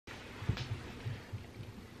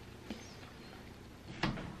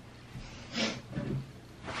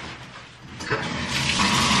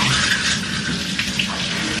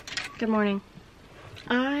Good morning.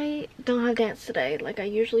 I don't have dance today like I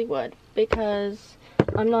usually would because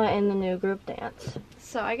I'm not in the new group dance.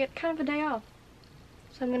 So I get kind of a day off.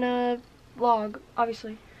 So I'm gonna vlog,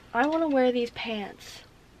 obviously. I want to wear these pants.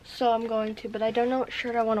 So I'm going to, but I don't know what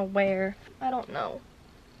shirt I want to wear. I don't know.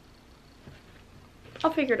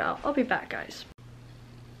 I'll figure it out. I'll be back, guys.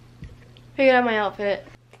 Figured out my outfit.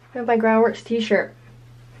 I have my Groundworks t-shirt.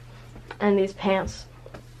 And these pants.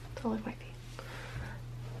 Don't look my feet.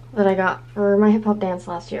 That I got for my hip hop dance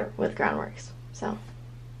last year with Groundworks. So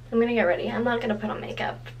I'm gonna get ready. I'm not gonna put on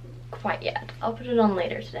makeup quite yet. I'll put it on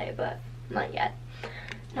later today, but not yet.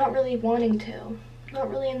 Not really wanting to. Not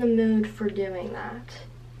really in the mood for doing that.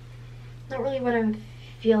 Not really what I'm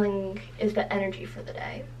feeling is the energy for the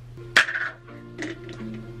day.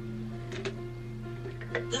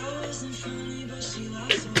 That wasn't funny, but she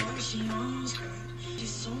likes so hard, she almost cried. She's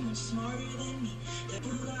so much smarter than me. That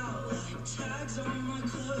blew out like tags on my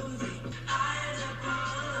clothing. I had a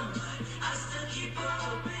problem, but I still keep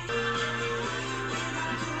hoping.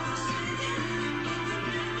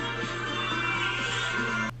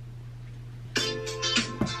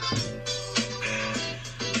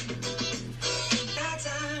 That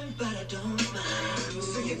time, but I don't mind.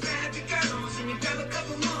 So you grab your girls and you grab a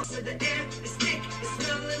couple more. So the air is thick, it's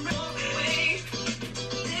smelling away.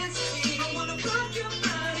 Dance with me, I wanna rock your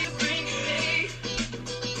body, bring me.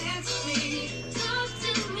 Dance with me, talk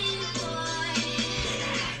to me, boy. I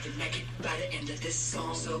have to make it by the end of this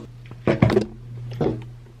song, so.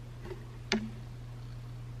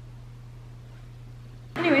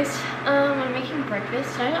 Anyways, I'm making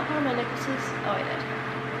breakfast. Did I not put on my necklaces? Oh, I did.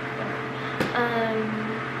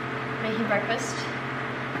 Making breakfast.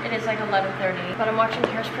 It is like 11:30, but I'm watching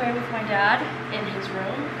Hairspray with my dad in his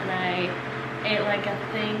room, and I ate like a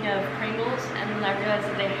thing of Pringles, and then I realized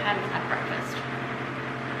that they hadn't had breakfast.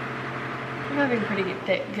 I'm having a pretty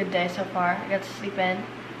good day so far. I got to sleep in,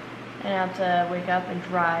 and I have to wake up and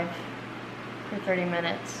drive for 30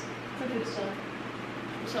 minutes. It's good stuff.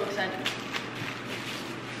 I'm so excited.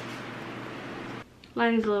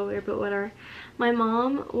 Lighting's a little weird, but whatever. My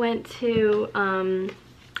mom went to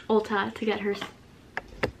Ulta to get herself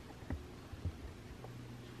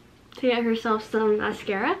some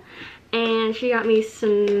mascara, and she got me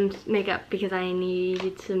some makeup because I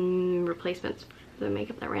needed some replacements for the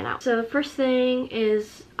makeup that ran out. So the first thing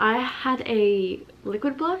is I had a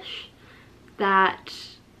liquid blush that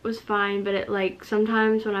was fine, but it like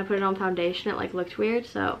sometimes when I put it on foundation it like looked weird,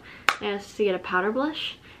 so I asked to get a powder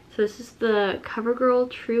blush. So this is the CoverGirl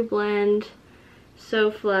True Blend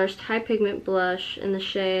So Flushed High Pigment Blush in the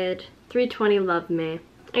shade 320 Love Me.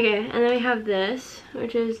 Okay, and then we have this,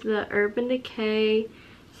 which is the Urban Decay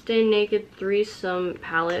Stay Naked Threesome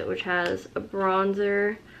palette, which has a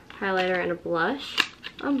bronzer, highlighter, and a blush.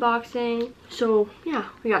 Unboxing. So yeah,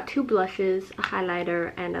 we got two blushes, a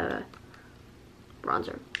highlighter, and a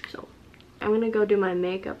bronzer. So I'm gonna go do my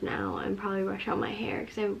makeup now and probably brush out my hair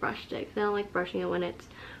because I haven't brushed it because I don't like brushing it when it's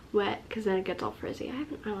wet because then it gets all frizzy. I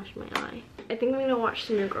have an eyelash in my eye. I think I'm gonna watch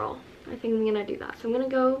some New Girl. I think I'm gonna do that. So I'm gonna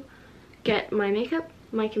go get my makeup,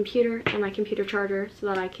 my computer, and my computer charger so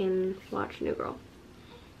that I can watch New Girl.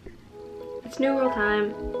 It's New Girl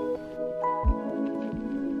time.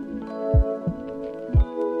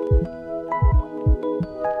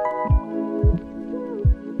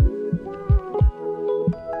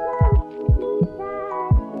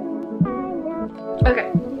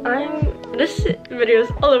 Okay, this video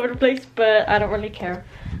is all over the place, but I don't really care.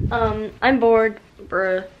 I'm bored,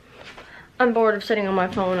 bruh. I'm bored of sitting on my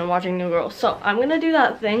phone and watching New Girl. So I'm gonna do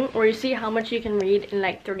that thing where you see how much you can read in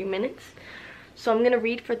like 30 minutes. So I'm gonna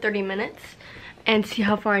read for 30 minutes and see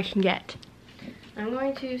how far I can get. I'm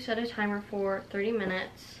going to set a timer for 30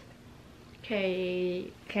 minutes.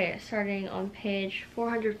 Okay, starting on page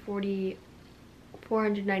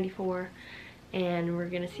 494, and we're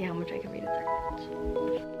gonna see how much I can read in 30 minutes.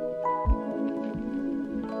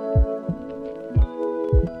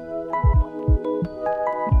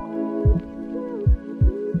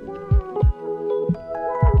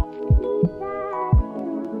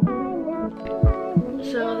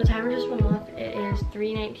 So the timer just went off. It is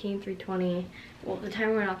 3:19, 3:20. Well, the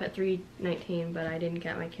timer went off at 3:19, but I didn't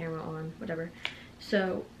get my camera on, whatever.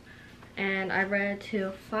 So, and I read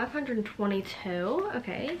to 522.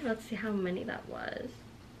 Okay, let's see how many that was.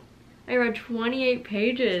 I read 28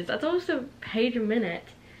 pages. That's almost a page a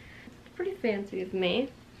minute. It's pretty fancy of me.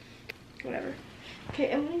 Whatever.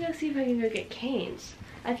 Okay, I'm gonna go see if I can go get canes.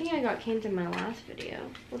 I think I got canes in my last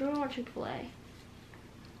video. What do I want Chick-fil-A?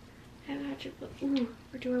 I haven't had Chick-fil-A. Ooh,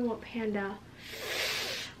 or do I want Panda?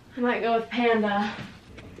 I might go with Panda.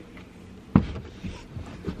 Are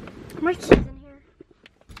my keys in here?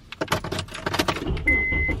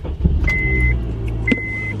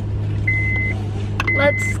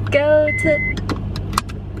 Let's go to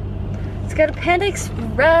Panda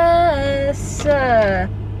Express.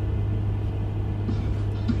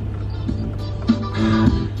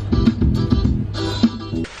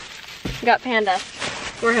 Got Panda.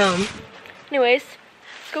 We're home. Anyways,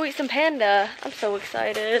 let's go eat some Panda. I'm so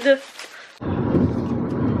excited.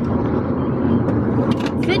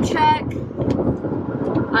 Fit check.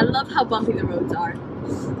 I love how bumpy the roads are.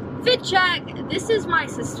 Fit check. This is my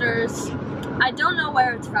sister's. I don't know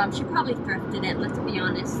where it's from. She probably thrifted it, let's be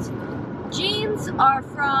honest. Jeans are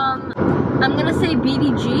from, I'm gonna say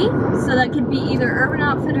BDG, so that could be either Urban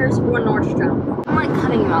Outfitters or Nordstrom. I'm like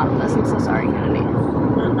cutting you out of this. I'm so sorry, Kennedy.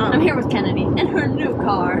 I'm here with Kennedy in her new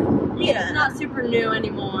car. Yeah. It's not super new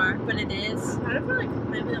anymore, but it is. I don't feel like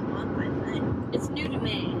maybe a month, I think. It's new to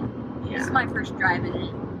me. Yeah. This is my first drive in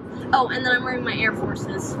it. Oh, and then I'm wearing my Air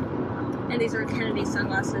Forces. And these are Kennedy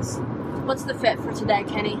sunglasses. What's the fit for today,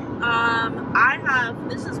 Kenny?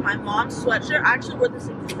 This is my mom's sweatshirt. I actually wore this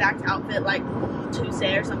exact outfit like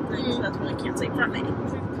Tuesday or something, so that's when I can't say from me.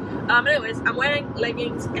 Anyways, I'm wearing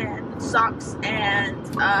leggings and socks and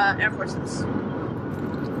Air Forces.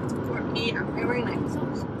 For me, are you wearing Nike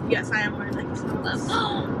socks? Yes, I am wearing Nike socks.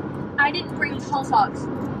 I didn't bring tall socks.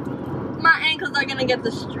 My ankles are gonna get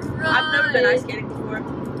destroyed. I've never been ice skating before.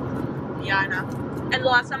 Yeah, I know. And the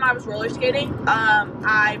last time I was roller skating,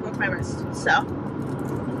 I broke my wrist. So,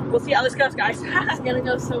 we'll see how this goes, guys. It's gonna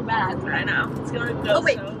go so bad. I know. It's gonna go Oh,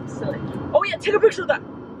 wait. so silly. Oh, yeah, take a picture of that.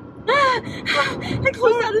 I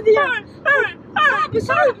closed out of the air.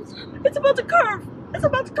 Stop. It's about to curve. It's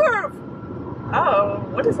about to curve. Oh,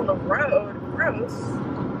 what is on the road? Gross.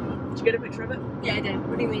 Did you get a picture of it? Yeah, I did.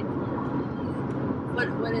 What do you mean? What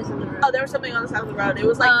is in the road? Oh, there was something on the side of the road. It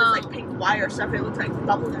was like this like pink wire stuff. It looked like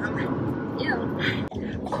bubble gum. Yeah.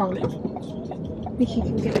 Carly. Mickey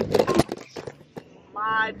can get it.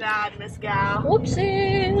 My bad, Miss Gal.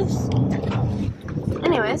 Whoopsies.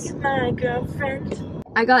 Anyways, My girlfriend.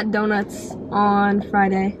 I got donuts on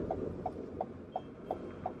Friday.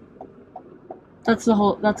 That's the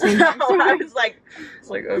entire story. I was like,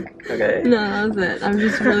 okay. No, that was it. I'm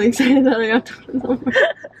just really excited that I got donuts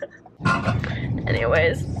on Friday.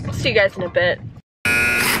 Anyways, see you guys in a bit.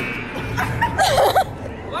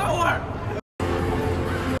 Lower.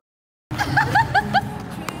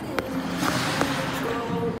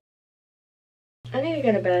 I need to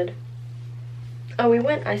go to bed. Oh, we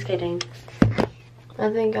went ice skating. I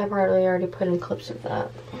think I probably already put in clips of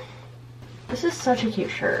that. This is such a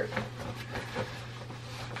cute shirt.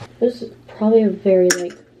 This is probably a very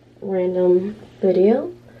like random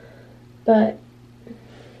video, but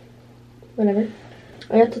whatever.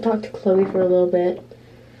 I got to talk to Chloe for a little bit.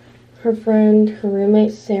 Her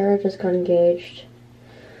roommate Sarah just got engaged.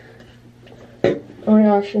 Oh my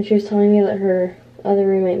gosh, and she was telling me that her other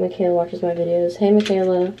roommate Michaela watches my videos. Hey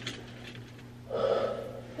Michaela.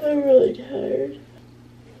 I'm really tired.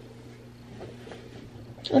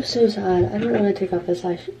 I'm so sad. I don't want to take off this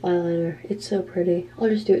eyeliner. It's so pretty. I'll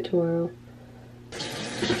just do it tomorrow.